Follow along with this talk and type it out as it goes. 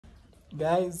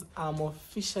Guys, I'm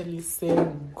officially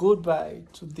saying goodbye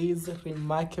to this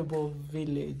remarkable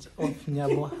village of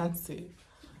Nyabohanse.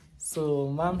 So,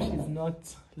 Mom, she's not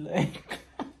like...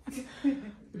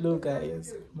 Look,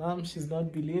 guys, Mom, she's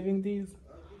not believing this.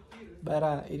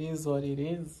 But it is what it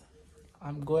is.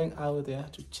 I'm going out there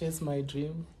to chase my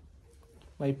dream.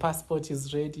 My passport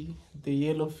is ready. The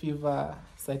yellow fever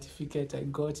certificate, I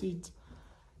got it.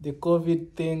 The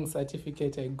COVID thing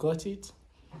certificate, I got it.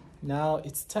 Now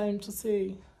it's time to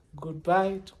say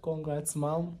goodbye to Congrats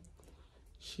Mom.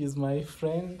 She's my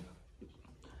friend.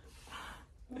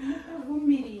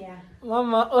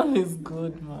 Mama, always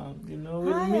good, Mom. You know,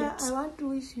 we'll meet. I want to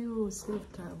wish you safe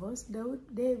travels.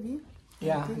 Davy.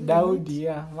 Yeah, Dowdy,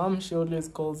 yeah. Mom, she always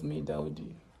calls me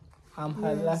Dowdy. I'm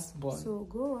her last born. So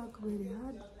go work very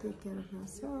hard, take care of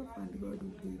yourself, and God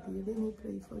will be with you. Let me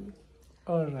pray for you.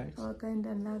 All right. Our kind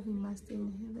and loving Master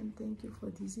in heaven, thank you for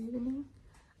this evening.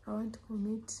 I want to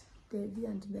commit Davy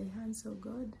into thy hands, O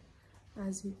God,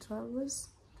 as he travels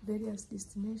to various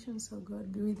destinations. O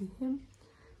God, be with him.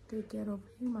 Take care of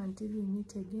him until we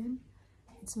meet again.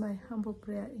 It's my humble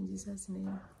prayer in Jesus'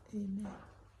 name. Amen.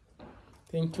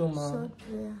 Thank you, Mom. Short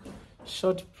prayer.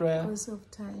 Short prayer. Because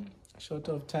of time. Short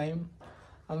of time.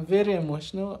 I'm very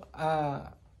emotional.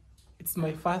 It's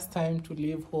my first time to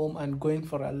leave home and going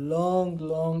for a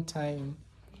long time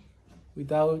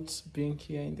without being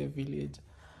here in the village.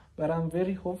 But I'm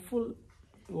very hopeful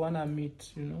we wanna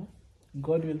meet, you know.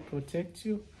 God will protect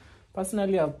you.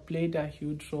 Personally, I've played a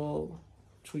huge role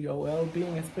to your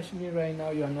well-being, especially right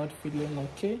now you're not feeling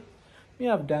okay. Me,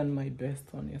 I've done my best,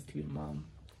 honestly, Mom.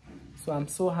 So I'm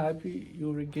so happy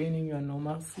you're regaining your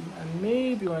normalcy, and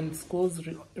maybe when schools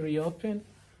reopen,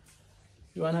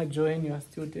 you wanna join your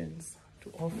students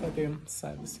to offer them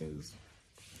services.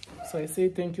 So I say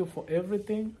thank you for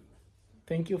everything.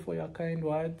 Thank you for your kind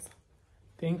words.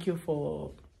 Thank you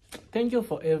for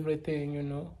everything, you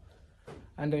know.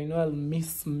 And I know I'll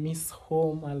miss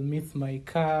home, I'll miss my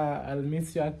car, I'll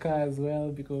miss your car as well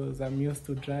because I'm used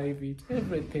to drive it,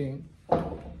 everything.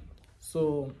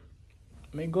 So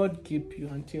may God keep you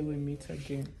until we meet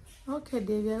again. Okay,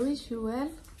 Davy, I wish you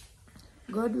well.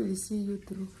 God will see you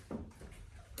through.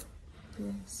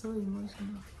 Yeah, so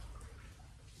emotional.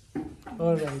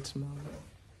 All right, Mom.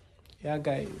 Yeah,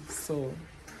 guys, so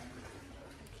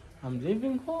I'm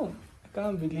leaving home. I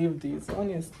can't believe this,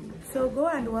 honestly. So go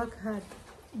and work hard.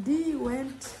 Dee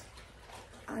went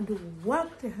and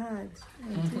worked hard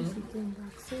until she came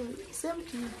back. So same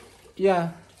to you.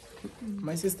 Yeah.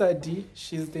 My sister Dee,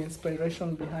 she's the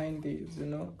inspiration behind this, you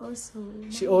know. Also,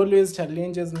 she always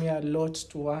challenges me a lot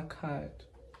to work hard.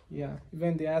 Yeah,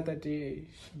 even the other day,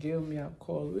 she gave me a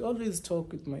call. We always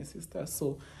talk with my sister,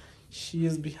 so she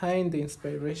is behind the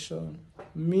inspiration.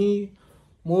 Me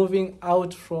moving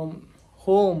out from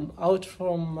home, out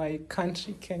from my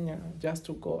country, Kenya, just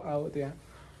to go out there.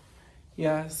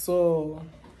 Yeah, so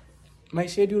my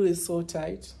schedule is so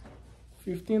tight.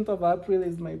 15th of April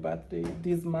is my birthday,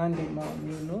 this Monday, Mom,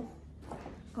 you know.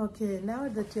 Okay, now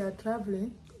that you are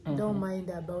traveling, don't mind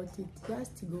about it.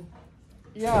 Just go.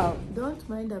 Yeah. Don't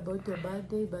mind about your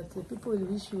birthday, but people will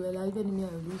wish you well. Even me,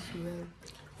 I wish you well.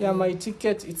 Yeah, my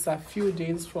ticket, it's a few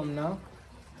days from now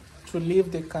to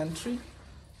leave the country.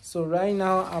 So right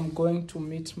now, I'm going to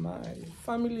meet my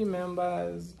family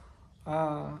members.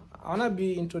 I want to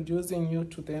be introducing you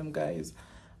to them, guys.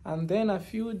 And then a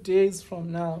few days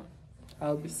from now,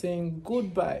 I'll be saying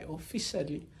goodbye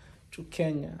officially to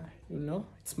Kenya, you know.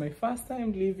 It's my first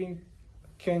time leaving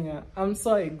Kenya. I'm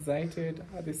so excited.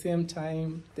 At the same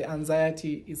time, the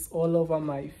anxiety is all over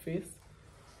my face.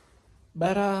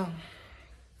 But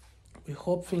we're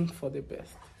hoping for the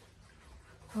best.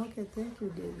 Okay, thank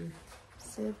you, David.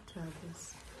 Safe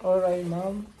travels. All right,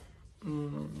 Mom.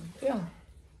 Yeah,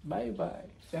 bye-bye.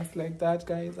 Just like that,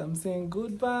 guys, I'm saying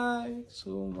goodbye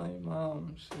to my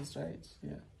mom. She's right,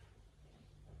 yeah.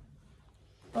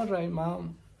 All right,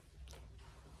 Mom.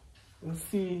 We'll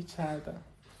see each other.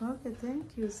 Okay,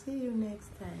 thank you. See you next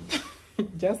time.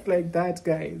 Just like that,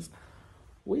 guys.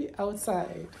 We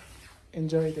outside.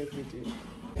 Enjoy the video.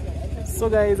 So,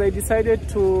 guys, I decided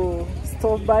to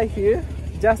stop by here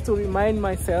just to remind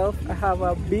myself I have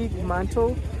a big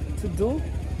mantle to do.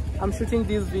 I'm shooting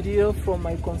this video from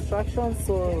my construction,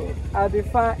 so at the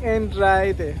far end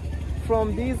right there,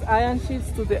 from these iron sheets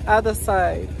to the other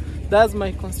side, that's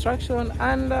my construction,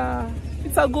 and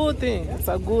it's a good thing. It's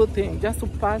a good thing just to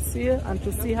pass here and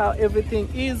to see how everything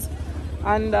is.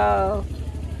 And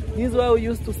this is where we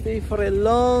used to stay for a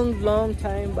long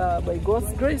time, but by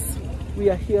God's grace,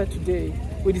 we are here today.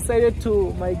 We decided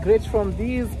to migrate from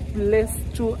this place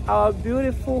to our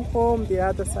beautiful home the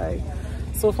other side.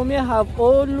 So for me, I have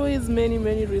always many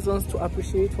reasons to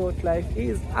appreciate what life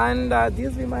is, and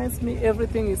this reminds me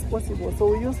everything is possible. So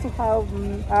we used to have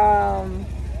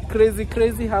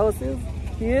crazy houses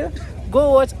here.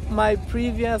 Go watch my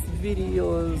previous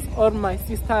videos or my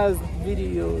sister's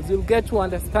videos. You'll get to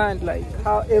understand like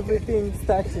how everything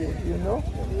started, you know.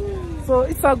 So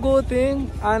it's a good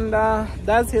thing, and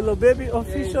that's Hello Baby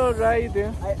official right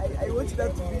there. I watched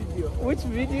that video. Which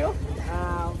video?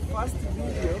 First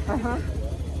video.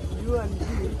 You and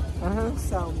me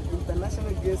some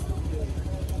international guests.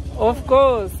 Of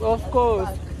course.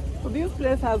 So this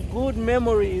place has good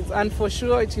memories, and for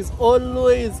sure it is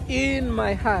always in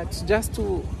my heart just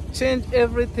to change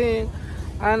everything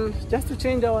and just to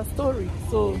change our story.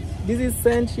 So this is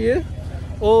sent here.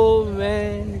 Oh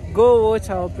man, go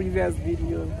watch our previous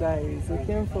videos, guys. We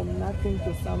came from nothing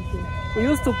to something. We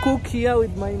used to cook here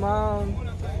with my mom.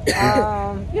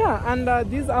 Yeah, and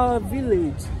this is our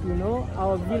village, you know,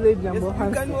 our village number. Yes,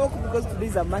 you can walk because today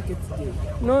is a market day.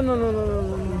 No.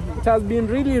 It has been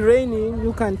really raining.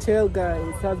 You can tell, guys.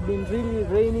 It has been really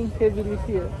raining heavily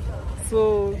here.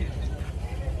 So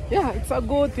yeah, it's a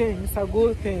good thing.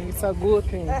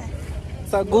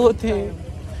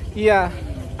 Yeah,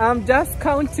 I'm just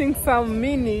counting some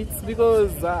minutes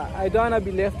because I don't want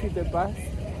to be left with the bus.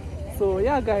 So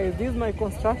yeah, guys, this is my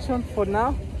construction for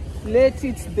now. Let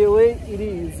it the way it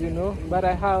is, you know. But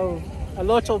I have a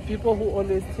lot of people who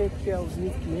always take care of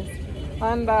this place,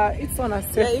 and it's on a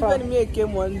safe. Yeah, even me, I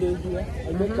came one day here.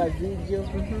 I make a video,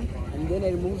 and then I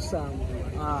remove some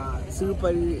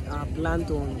silvery plant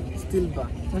on steel bar,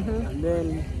 and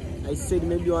then I said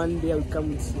maybe one day I'll come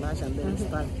with slash and then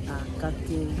start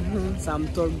cutting some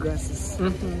tall grasses.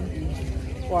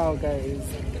 Wow, guys.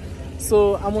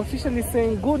 So I'm officially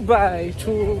saying goodbye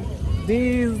to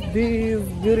this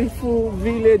beautiful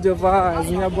village of ours,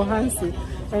 Nyabohansi.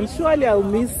 And surely I'll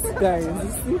miss, guys.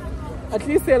 You see? At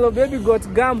least Hello Baby got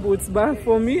gumboots, but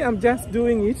for me, I'm just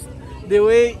doing it the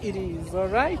way it is.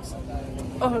 Alright,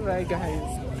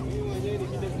 guys.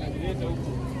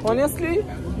 Honestly,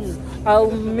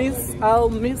 I'll miss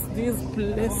this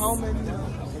place. How many?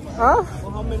 Huh?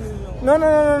 How many? No,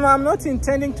 I'm not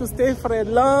intending to stay for a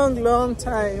long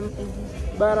time,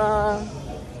 but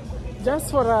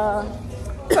just for a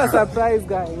surprise,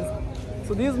 guys.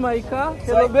 So this is my car.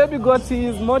 Hello Baby got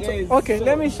his motor. Yes, okay, so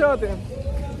let me show them.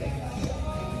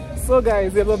 So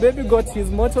guys, Hello Baby got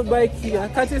his motorbike here.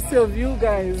 Courtesy of you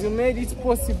guys, you made it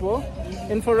possible,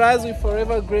 and for us, we're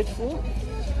forever grateful.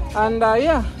 And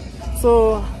yeah,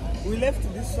 so we left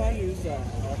this one is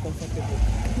comfortable.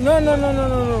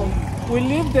 No. We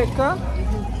leave the car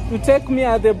to take me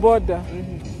at the border.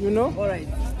 You know. All right.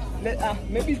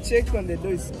 Maybe check on the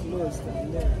door is closed.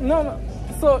 No.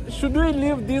 So should we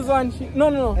leave this one? No.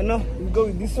 No, we go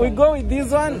with this one. We go with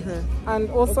this one, and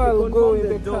also I'll go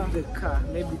with the car. The car.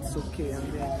 Maybe it's okay.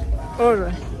 And then... All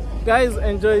right, guys,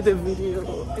 enjoy the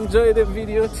video. Enjoy the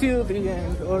video till the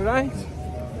end. All right.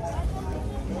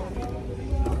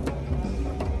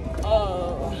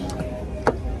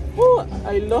 Oh,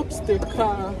 I locked the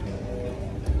car.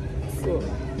 So,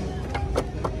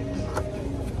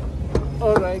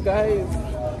 all right, guys.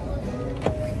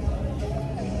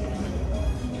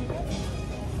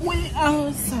 We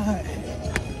outside.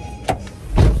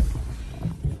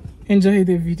 Enjoy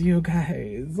the video,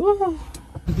 guys. Oh,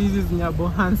 this is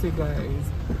Nyabohansi, guys.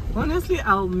 Honestly,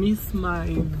 I'll miss my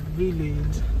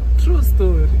village. True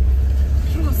story.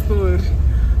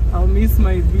 I'll miss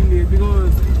my village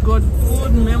because it got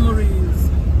good memories.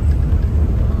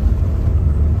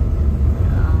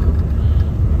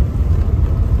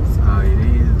 So it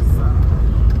is.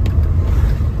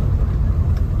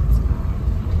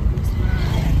 It's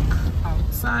like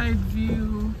outside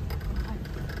view.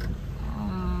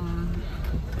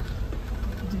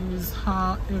 This is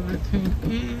how everything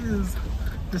is.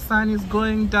 The sun is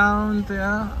going down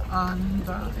there, and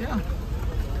yeah.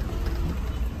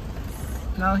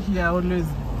 Now here, always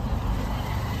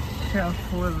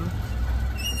careful.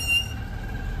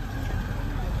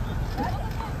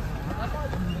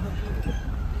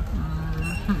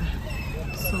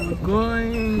 So we're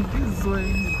going this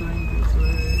way,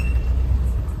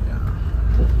 Yeah.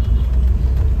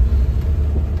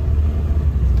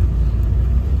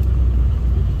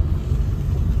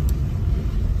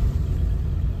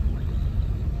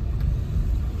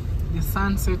 The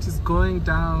sunset is going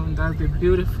down. That's the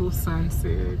beautiful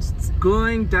sunset. It's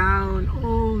going down.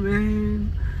 Oh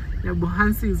man,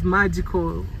 Nyabohansi is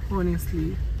magical,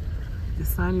 honestly. The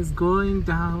sun is going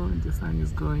down.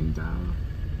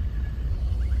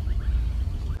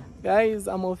 Guys,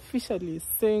 I'm officially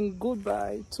saying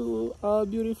goodbye to our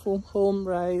beautiful home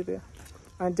right there.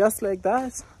 And just like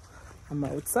that, I'm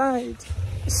outside.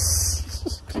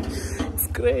 It's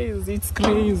crazy, it's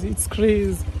crazy, it's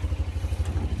crazy.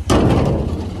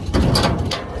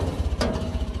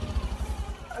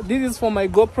 This is for my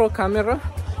GoPro camera.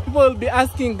 People will be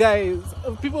asking, guys,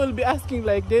 people will be asking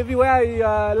like, Davy, where are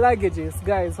your luggages?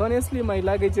 Guys, honestly, my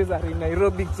luggages are in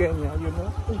Nairobi, Kenya, you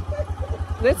know.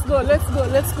 Let's go, let's go,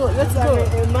 let's go, let's go.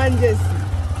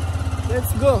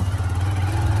 Let's go.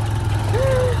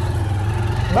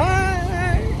 Bye.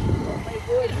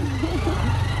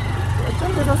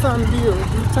 Twende sasa mbio,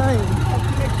 time.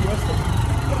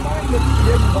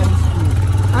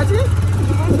 Ati?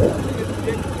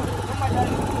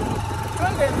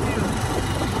 Twende mbio.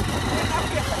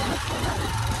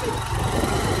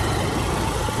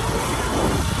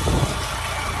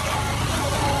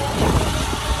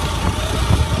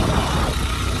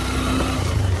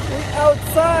 We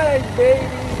outside, baby.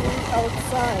 We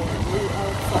outside. We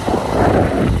outside.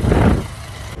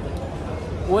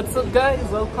 What's up, guys?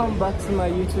 Welcome back to my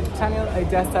YouTube channel. I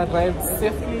just arrived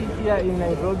safely here in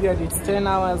Nairobi and it's 10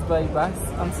 hours by bus.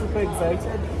 I'm super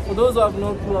excited. For those who have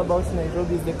no clue about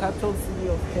Nairobi, it's the capital city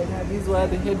of Kenya. These were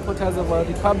the headquarters of our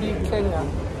Republic, Kenya.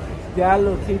 They are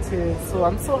located. So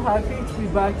I'm so happy to be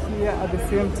back here at the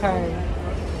same time.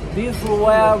 This is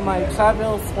where my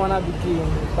travels wanna begin.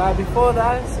 But before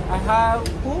that, I have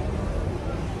who?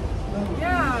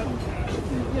 Yeah,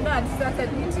 you know, I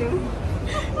started meeting.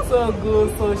 So good.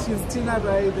 So she's Tina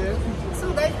right there.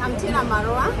 So guys, I'm Tina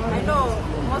Marwa. I know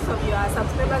most of your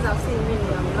subscribers have seen me in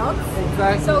your vlogs.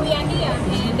 Exactly. So we are here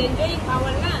and enjoying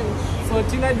our lunch. So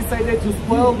Tina decided to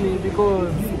spoil me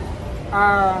because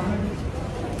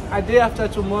a day after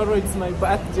tomorrow it's my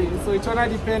birthday. So it gonna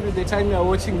depend with the time you are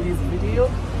watching this video.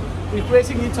 We're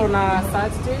creating it on a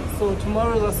Saturday. So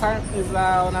tomorrow is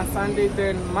on a Sunday.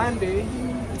 Then Monday,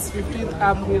 it's 15th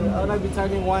April. I'm gonna be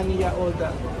turning 1 year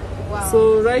older. Wow.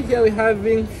 So right here we're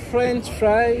having French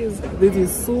fries. This is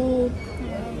soup.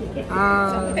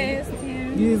 Some paste,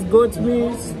 yeah. This is goat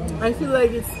meat. I feel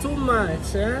like it's too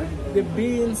much. Eh? The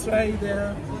beans right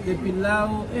there. The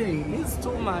pilau. Hey, it's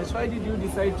too much. Why did you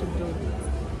decide to do this?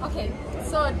 Okay,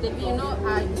 so Davy, you know,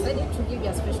 I decided to give you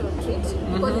a special treat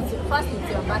because it's your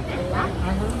birthday, yeah?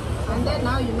 And then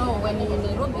now, you know, when you're in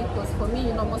Nairobi, because for me,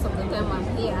 you know, most of the time I'm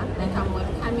here, like I'm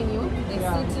welcoming you, the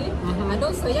city. And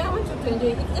also, yeah, I want you to enjoy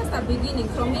it. It's just a beginning.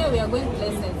 From here, we are going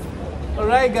places.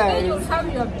 Alright, Then guys. you'll have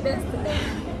your best day.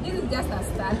 This is just a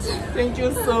start. Thank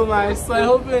you so much. So I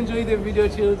hope you enjoyed the video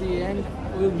till the end.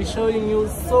 We'll be showing you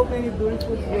so many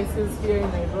beautiful places here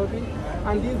in Nairobi.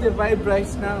 And this is the vibe right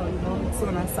now, you know, it's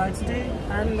on a Saturday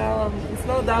and it's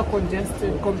not that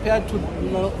congested compared to, you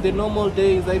know, the normal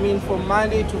days. I mean, from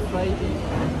Monday to Friday,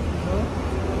 you know.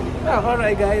 Yeah, all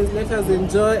right, guys, let us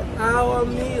enjoy our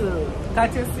meal,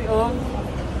 courtesy of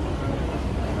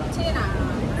Tina.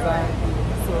 Exactly.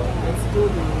 So let's do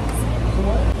this.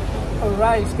 All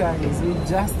right, guys, we're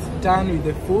just done with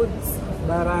the foods,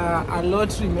 but a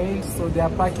lot remains, so they are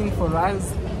packing for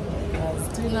us.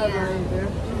 Tina right there.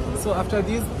 So after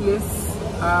this place,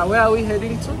 where are we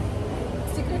heading to?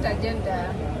 Secret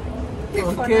agenda.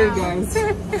 Okay, guys.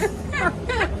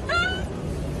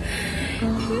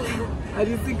 At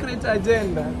the secret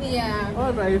agenda. Yeah.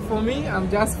 All right. For me, I'm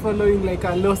just following like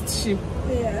a lost sheep.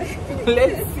 Yeah.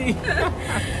 Let's see.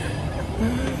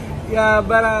 Yeah,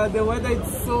 but the weather is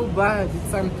so bad.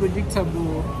 It's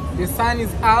unpredictable. The sun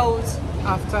is out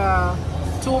after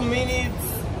 2 minutes.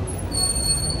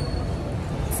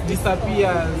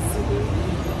 Disappears.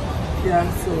 Yeah,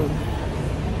 so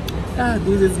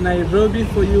this is Nairobi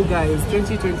for you guys,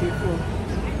 2024.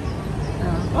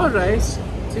 All right,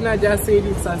 Tina just said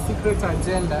it's a secret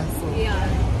agenda, so Yeah.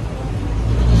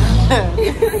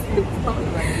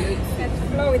 Let's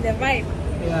flow with the vibe.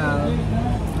 yeah,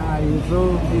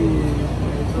 Nairobi.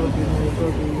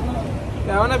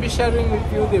 Yeah, I want to be sharing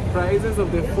with you the prices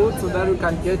of the food so that we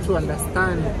can get to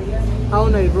understand how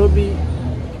Nairobi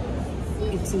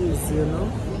it is, you know.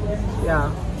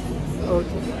 Yeah,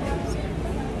 okay.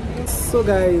 So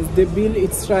guys, the bill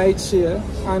is right here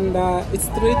and it's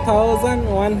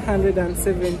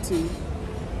 3,170.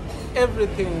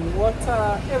 Everything,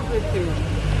 water, everything.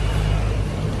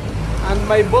 And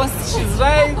my boss, she's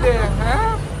right there,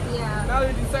 huh? Yeah. Now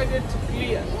you decided to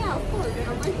clear. Yeah, of course. We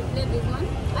are going to play this one.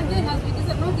 And then as we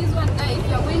decided, no, this one, if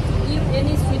you are going to give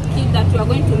any street kid that you are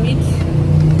going to meet,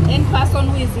 any person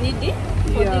who is needy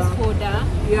for this food.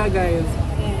 Yeah, guys.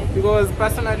 Yeah. Because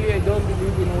personally, I don't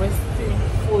believe in wasting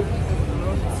food. You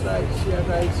know, it's right here,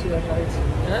 right here, right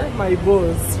here. Huh? My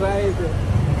boss, right there.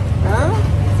 Huh?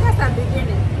 It's just a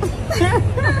beginning.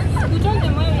 You told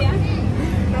them where we are?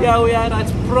 Yeah, we are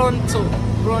at Pronto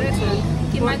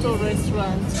Restaurant.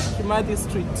 Restaurant, Kimathi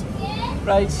Street.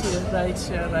 Right here, right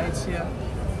here, right here.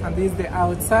 And this is the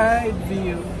outside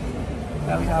view.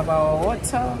 There we have our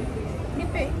water.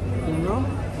 You know?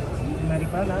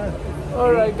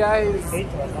 Alright guys.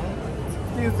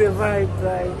 This is the vibe,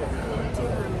 right?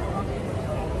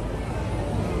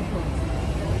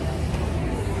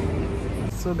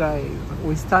 So guys,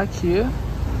 we stuck here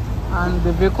and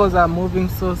the vehicles are moving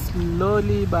so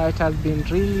slowly, but it has been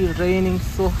really raining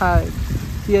so hard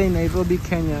here in Nairobi,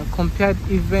 Kenya, compared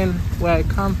even where I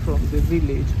come from, the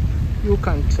village. You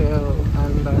can tell,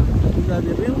 and these are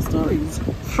the real stories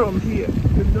from here,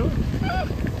 you know.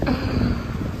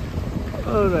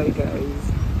 Alright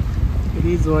guys, it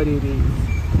is what it is.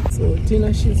 So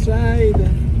Tina, she's creating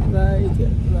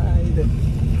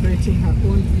her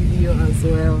own video as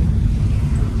well.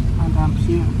 And I'm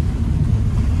here.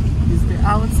 It's the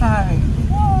outside.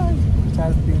 It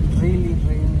has been really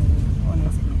raining,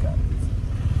 honestly guys.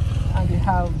 And they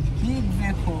have big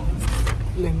vehicles.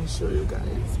 Let me show you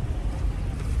guys.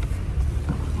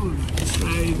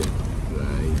 Right.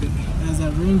 There's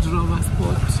a Range Rover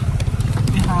Sport.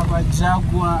 They have a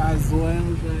Jaguar as well,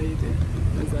 right?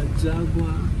 There's a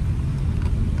Jaguar.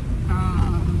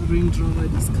 Range Rover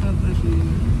Discovery.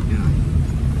 Yeah.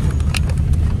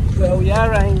 Where we are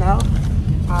right now,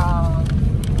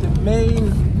 the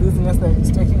main business that is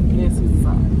taking place is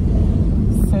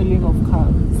selling of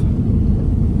cars.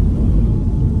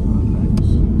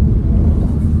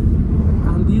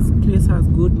 And this place has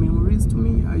good memories to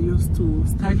me. I used to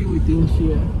study within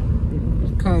here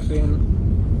in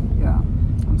Karen. Yeah,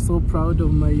 I'm so proud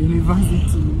of my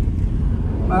university.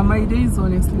 But my days,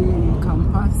 honestly, in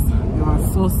campus, they were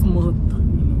so smooth.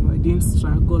 You know, I didn't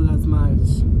struggle as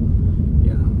much.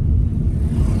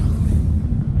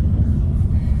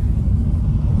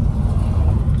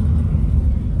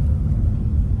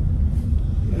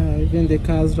 Even the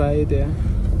cars right there,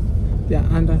 they are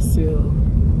under sale.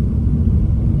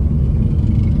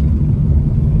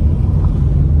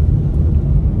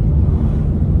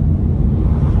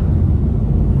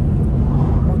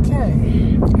 Okay,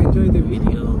 enjoy the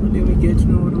video. Let me get to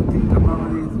know what you think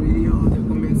about this video in the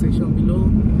comment section below.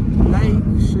 Like,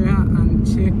 share, and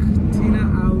check Tina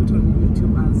out on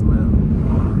YouTube as well.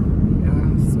 Yeah,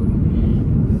 so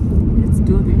let's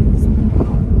do this.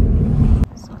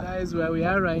 Where we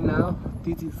are right now,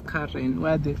 this is Karen,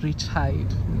 where the rich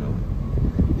hide, you know.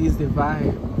 This is the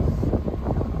vibe.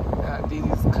 This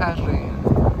is Karen.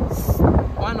 It's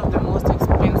one of the most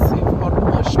expensive or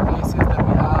posh places that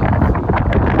we have.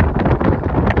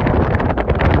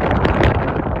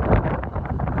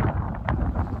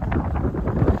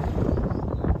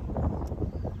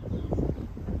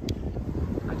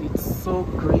 And it's so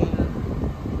green,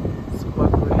 super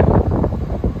green.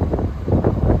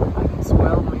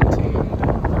 Well maintained.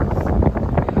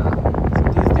 Yeah. So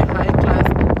this is the high class.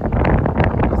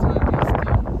 This one is the,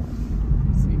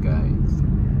 see guys.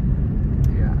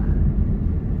 Yeah.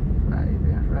 Right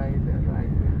there.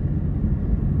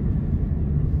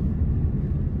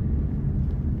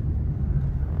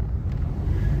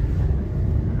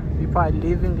 People are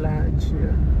living large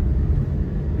here.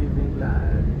 Living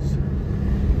large.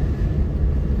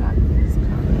 That is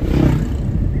correct.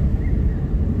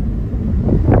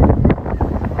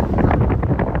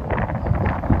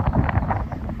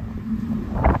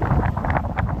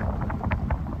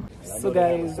 So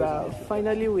guys,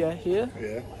 finally we are here,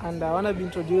 and I want to be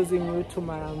introducing you to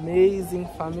my amazing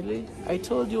family. I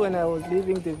told you when I was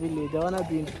leaving the village, I want to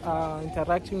be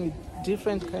interacting with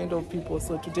different kind of people.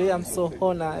 So today I'm so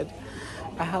honored.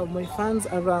 I have my fans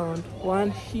around. One,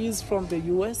 he's from the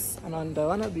US, and I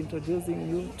want to be introducing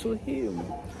you to him.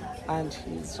 And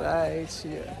he's right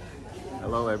here.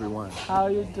 Hello everyone. How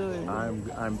are you doing?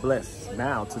 I'm blessed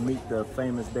now to meet the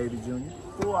famous Davy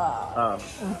Jr. Wow.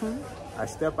 I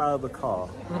step out of the car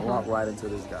and walk right into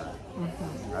this guy.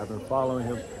 I've been following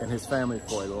him and his family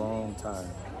for a long time.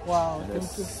 Wow, And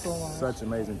thank you so much. Such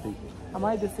amazing people. Am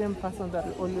I the same person that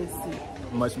we always see?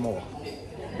 Much more.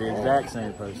 The exact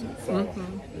same person.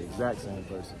 The exact same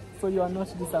person. So you are not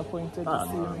disappointed to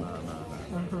see me?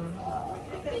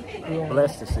 No. Yeah.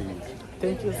 Blessed to see you.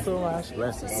 Thank you so much.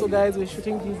 Blessed to see So you. guys, we're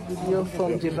shooting this video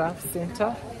from Giraffe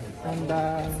Center, and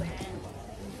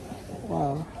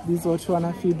wow, this is what you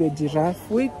wanna feed the giraffe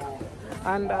week.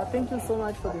 And thank you so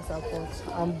much for the support.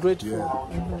 I'm grateful.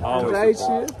 Yeah. I'm right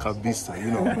here. Kabisa,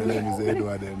 you know, my name is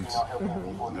Edward, and you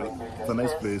know, it's a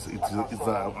nice place. It's a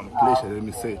pleasure, let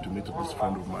me say, to meet this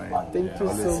friend of mine. Thank you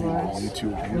Always so see him on much.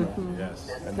 YouTube, you know. Yes.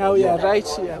 And Now we are right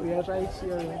here. We are right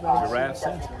here. Giraffe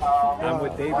Center. I'm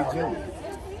with Davy Jr.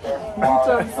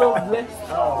 I'm so blessed.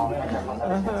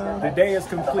 The day is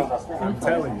complete. I'm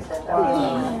telling you.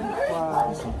 Wow.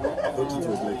 thought it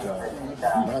was like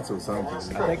nuts or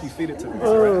something. I think you feed it to me.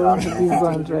 Oh, this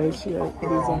one right here.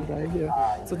 This one right here.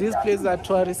 So these places are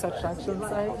tourist attraction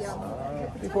sites.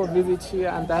 People visit here,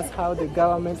 and that's how the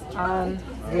government earn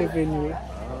revenue.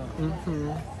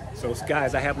 So,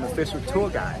 guys, I have an official tour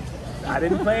guide. I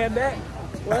didn't plan that.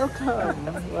 Welcome.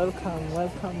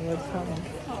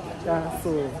 Yeah,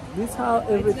 so this is how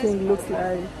everything looks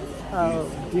like.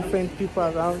 Different people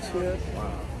around here.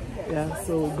 Yeah,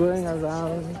 so going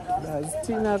around. There's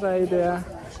Tina right there.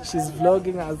 She's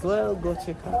vlogging as well. Go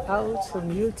check her out on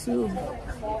YouTube.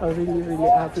 I really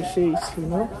appreciate, you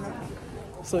know.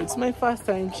 So it's my first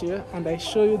time here, and I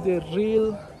show you the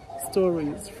real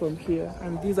stories from here,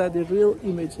 and these are the real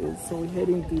images. So we're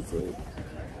heading this way.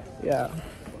 Yeah.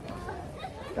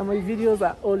 And my videos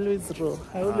are always raw.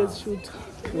 I always shoot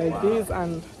like this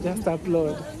and just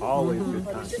upload. Always good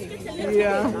content.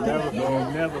 Yeah.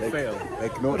 Never fail.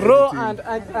 Like no Raw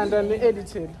editing. and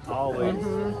unedited. Always.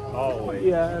 Always.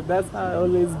 Yeah, that's how I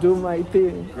always do my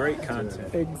thing. Great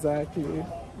content. Exactly.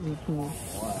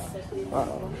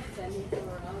 Wow.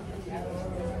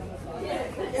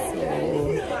 So,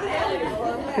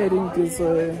 heading this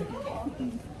way.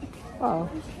 Wow.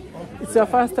 It's your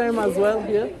first time as well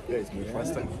here? Yeah, it's my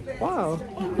first time. Wow.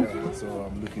 Yeah, so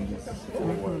I'm looking this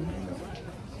forward.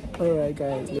 Alright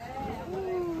guys.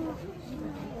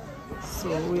 So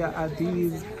we are at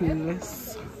this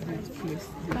place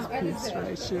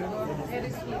right here.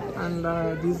 And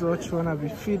this is what you wanna be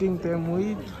feeding them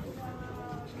with.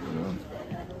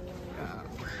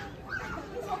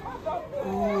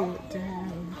 Oh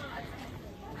damn.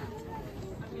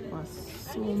 There's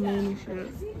so many here.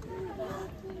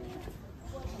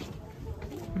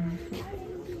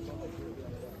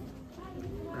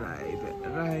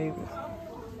 Right.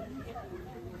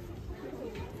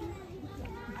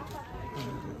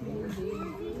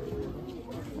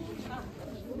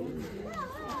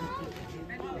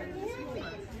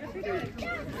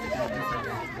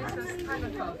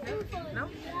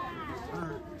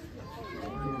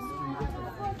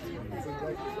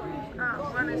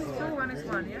 One is 2, one is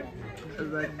 1, yeah?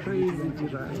 It's like crazy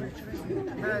giraffe.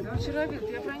 Да, он вчера видел,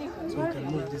 я про них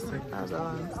говорила.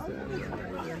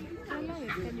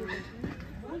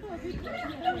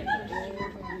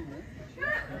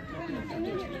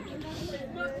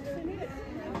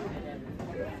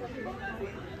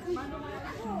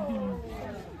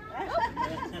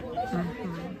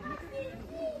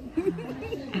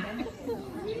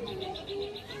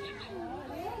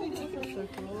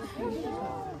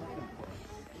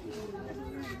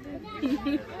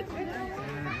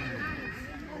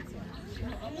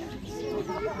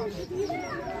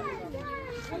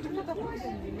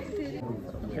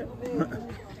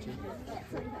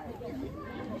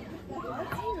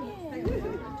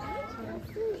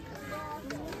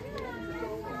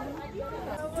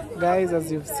 Guys,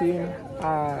 as you've seen,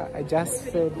 I just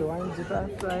fed one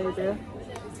giraffe right there.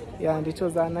 Yeah, and it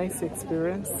was a nice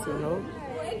experience, you know.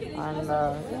 And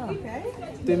yeah,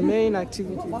 the main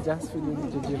activity is just feeding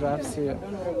the giraffes here.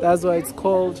 That's why it's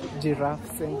called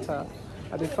Giraffe Center.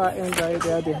 At the far end right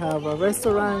there, they have a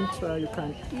restaurant where you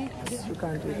can eat, you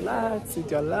can relax with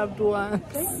your loved ones,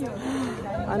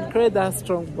 and create that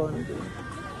strong bonding.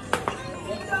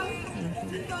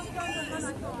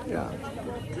 Yeah.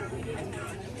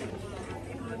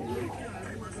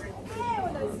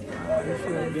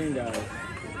 Again, guys,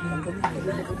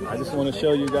 I just want to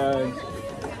show you guys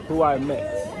who I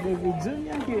met. Davy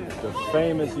Jr. here. The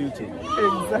famous YouTuber.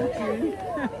 Exactly.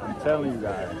 I'm telling you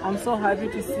guys. I'm so happy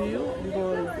to see you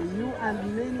because you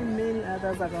and many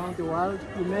others around the world,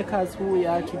 you make us who we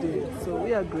are today. So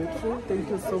we are grateful. Thank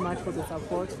you so much for the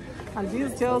support. And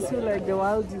this tells you like the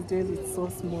world these days is so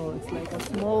small. It's like a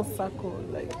small circle.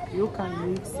 Like you can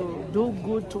meet. So do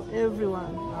good to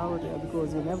everyone out there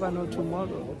because you never know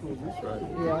tomorrow. That's right.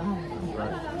 Yeah.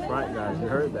 That's right, guys. You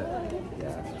heard that.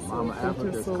 Yeah. Mama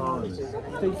Africa's calling us.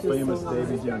 Thank you Famous so much.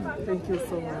 Davy Jr. Thank you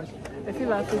so much. I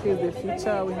feel Africa is the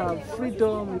future. We have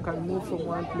freedom. You can move from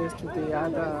one place to the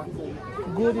other.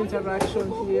 Good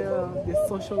interaction here. The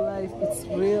social life, it's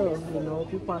real. You know,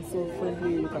 people are so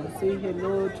friendly. You can say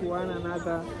hello to one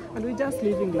another, and we're just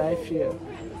living life here.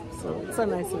 So it's a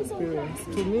nice experience.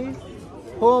 To me,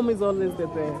 home is always the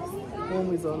best.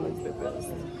 Home is always the best.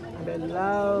 And I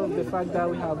love the fact that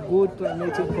we have good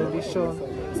climatic conditions.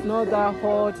 It's not that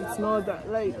hot, it's not that,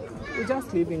 like, we're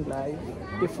just living life.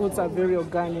 The foods are very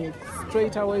organic,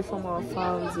 straight away from our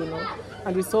farms, you know.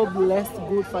 And we're so blessed,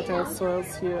 good fertile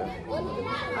soils here.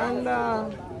 And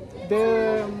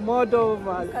the mode of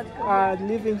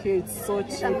living here is so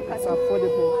cheap, it's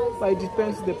affordable. But it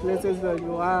depends on the places where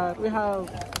you are. We have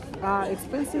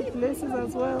expensive places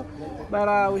as well,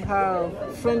 but we have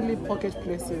friendly pocket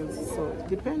places, so it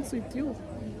depends with you.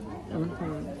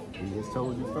 We just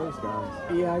told you first, guys.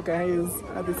 Yeah, guys.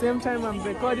 At the same time, I'm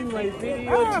recording my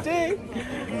video today.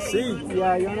 You see?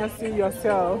 Yeah, you wanna see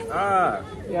yourself.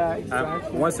 Yeah,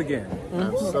 exactly. Once again,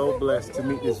 I'm so blessed to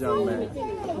meet this young man.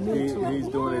 He's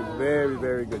doing a very,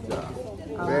 very good job.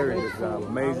 Very good job.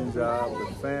 Amazing job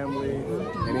with family.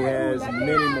 And he has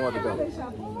many more to go.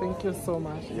 Thank you so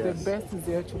much. Yes. The best is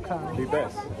yet to come. The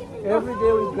best. Every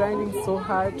day we're grinding so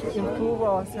hard to improve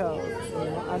ourselves,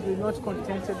 and we're not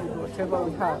contented with whatever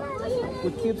we have.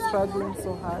 We keep struggling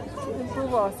so hard to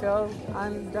improve ourselves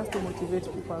and just to motivate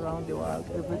people around the world.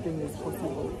 Everything is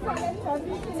possible.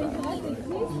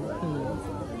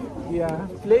 Yeah,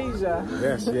 pleasure.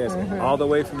 Yes, yes. All the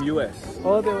way from U.S.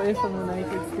 All the way from the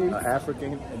United States.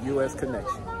 African and U.S.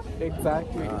 connection.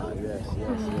 Exactly. Yes.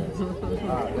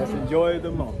 Let's enjoy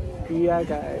the moment. Yeah,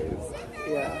 guys.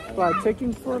 Yeah. But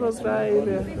taking photos right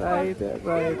there.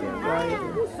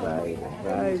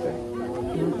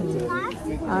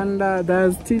 And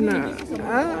there's Tina.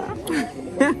 Yeah.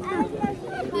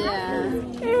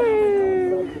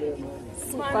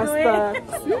 Pastor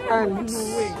and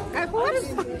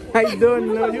I don't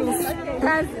know you.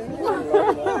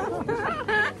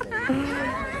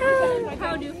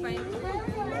 How do you find it?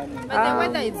 But the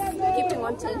weather is keeping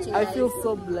on changing. I feel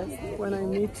so blessed when I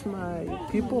meet my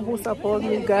people who support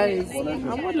me, guys.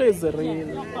 I'm always real. You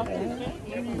know?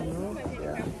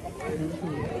 Yeah.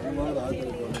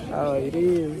 How it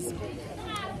is.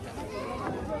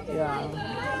 Yeah.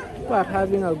 But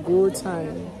having a good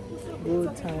time.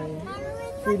 Good time.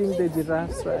 Feeding the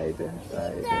giraffes right there.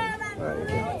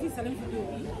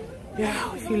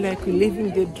 Yeah, I feel like we're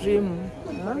living the dream.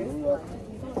 Huh?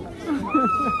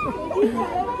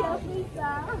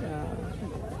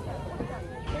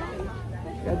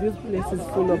 Yeah, this place is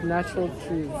full of natural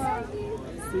trees.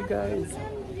 See, guys,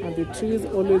 and the trees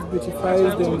always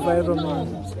beautifies the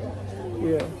environment.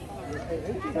 Yeah,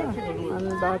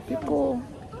 and people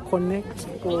connect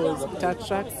because it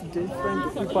attracts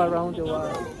different people around the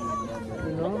world.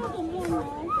 You know,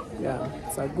 yeah,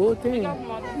 it's a good thing.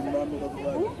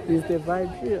 It's the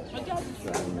vibe here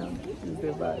right now. It's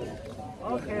the vibe.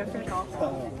 Okay,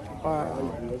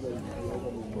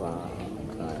 Wow.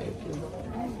 Right.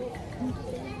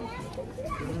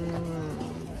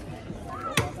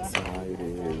 That's how it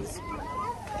is.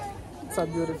 It's a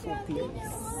beautiful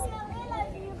place.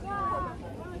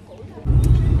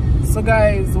 So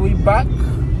guys, we back.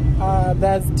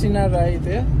 That's Tina right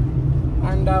there.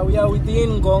 And we are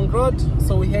within Gong Road,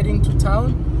 so we're heading to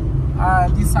town.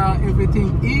 This is how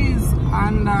everything is,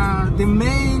 and the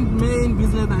main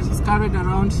business that is carried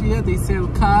around here, they sell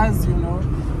cars, you know,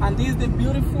 and this is the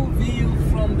beautiful view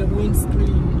from the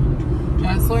windscreen.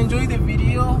 Yeah, so enjoy the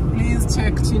video. Please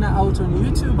check Tina out on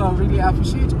YouTube. I really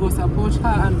appreciate it. Go support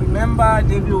her, and remember,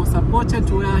 Davy was supported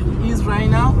to where he is right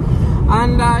now,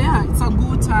 and yeah, it's a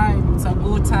good time. It's a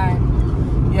good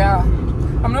time. Yeah,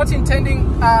 I'm not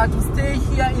intending to stay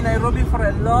here in Nairobi for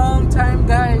a long time,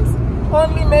 guys.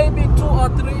 Only maybe 2 or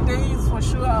 3 days for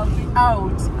sure I'll be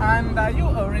out, and you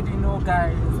already know,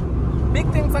 guys, big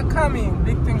things are coming.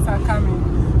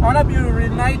 I want to be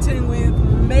reuniting with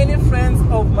many friends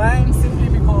of mine simply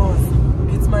because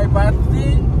it's my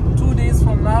birthday 2 days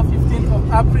from now, 15th of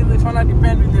April. It's gonna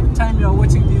depend with the time you are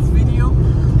watching this video,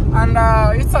 and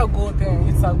it's a good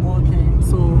thing.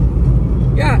 So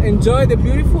yeah, enjoy the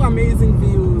beautiful, amazing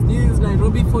views. This is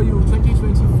Nairobi for you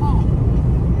 2024.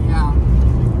 Yeah,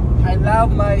 I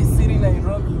love my city,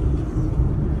 Nairobi.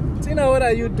 Tina, what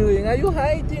are you doing? Are you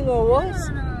hiding or what? No,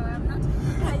 I'm not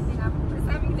hiding. I'm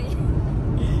preserving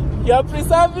the You're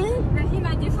preserving? the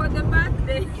energy for the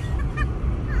birthday.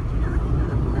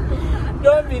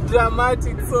 Don't be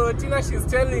dramatic. So Tina, she's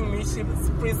telling me she's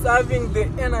preserving the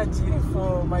energy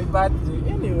for my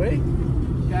birthday. Anyway,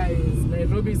 guys,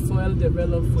 Nairobi is well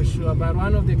developed for sure, but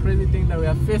one of the crazy things that we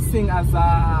are facing as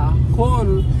a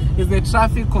whole is the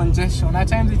traffic congestion. At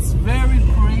times it's very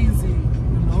crazy,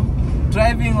 you know,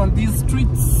 driving on these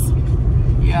streets.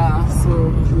 Yeah,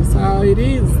 so this is how it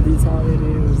is.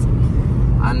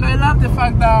 And I love the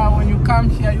fact that when you come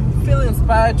here, you feel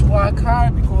inspired to work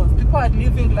hard because people are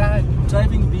living large,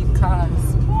 driving big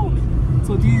cars. Woo.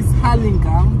 So this is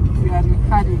Hurlingham. We are in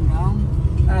Hurlingham.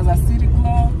 There's a city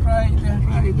clock right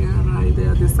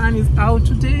there. The sun is out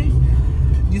today,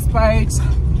 despite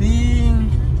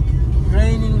being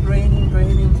raining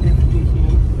every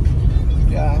day.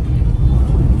 Yeah.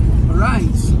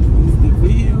 Right. The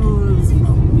views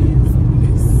from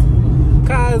this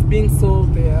cars being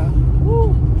sold there.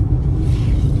 Woo.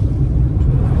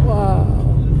 Wow.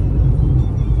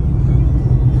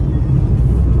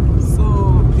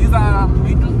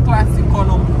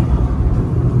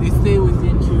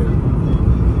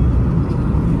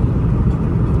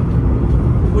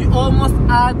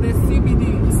 almost at the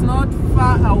CBD. It's not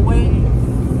far away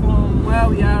from where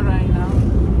we are right now.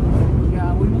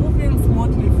 Yeah, we're moving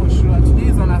smoothly for sure. Today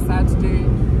is on a Saturday.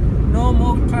 No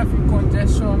more traffic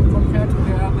congestion compared to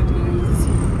the other days.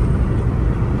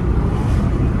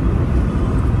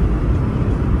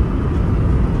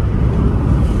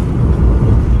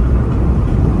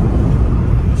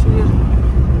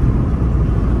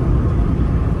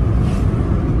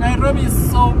 Nairobi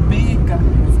is so big,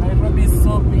 guys. Nairobi is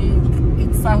so big.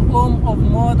 It's a home of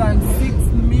more than 6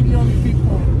 million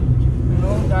people, you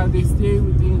know, that they stay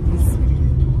within this city.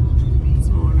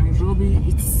 So Nairobi,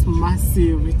 it's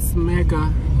massive, it's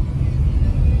mega.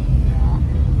 Yeah.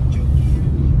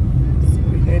 So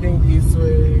we're heading this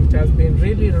way. It has been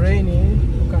really rainy,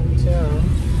 you can tell.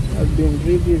 It has been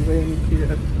really rainy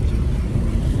here.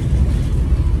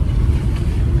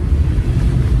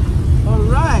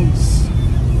 Alright.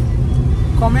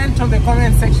 Comment on the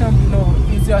comment section below.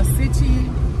 Is your city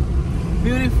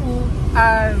beautiful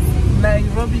as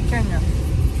Nairobi, Kenya?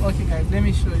 Okay guys, let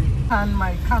me show you. And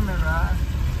my camera,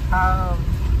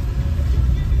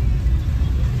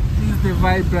 this is the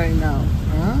vibe right now.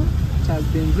 It has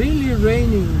been really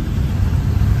raining.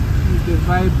 This is the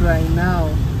vibe right now.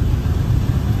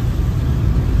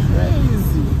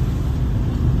 Crazy.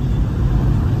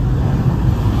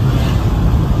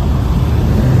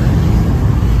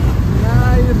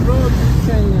 Nairobi,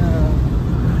 Kenya.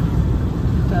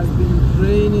 It has been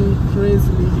raining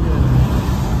crazily here.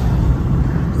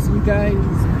 See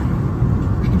guys,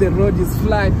 the road is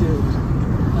flooded.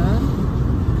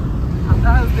 And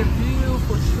that's the view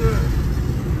for sure.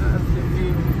 That's the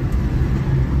view.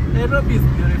 Nairobi is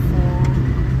beautiful.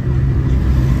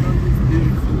 Nairobi is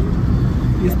beautiful.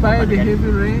 Despite the heavy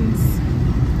rains,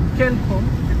 can come.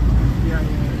 Yeah.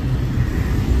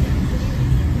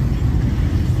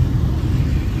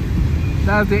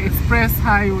 That's the express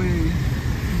highway, you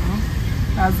know,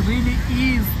 has really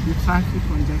eased the traffic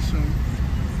congestion.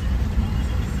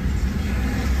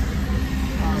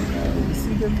 Okay, you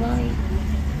see the vibe?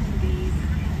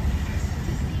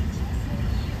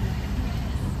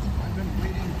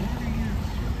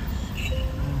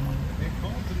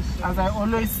 As I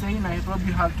always say,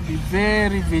 Nairobi have to be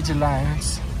very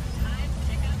vigilant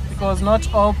because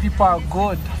not all people are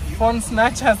good. Phone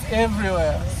snatchers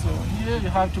everywhere, so here you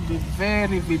have to be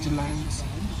very vigilant,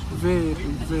 very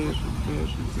vigilant.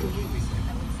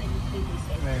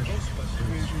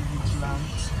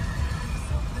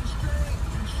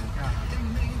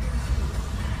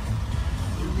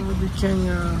 Nairobi,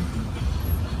 Kenya.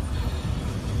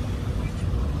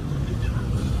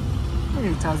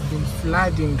 It has been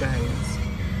flooding, guys.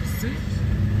 See?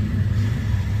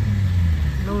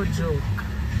 No joke.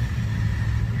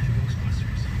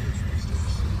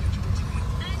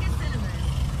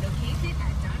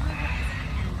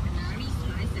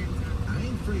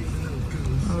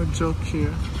 No joke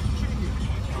here.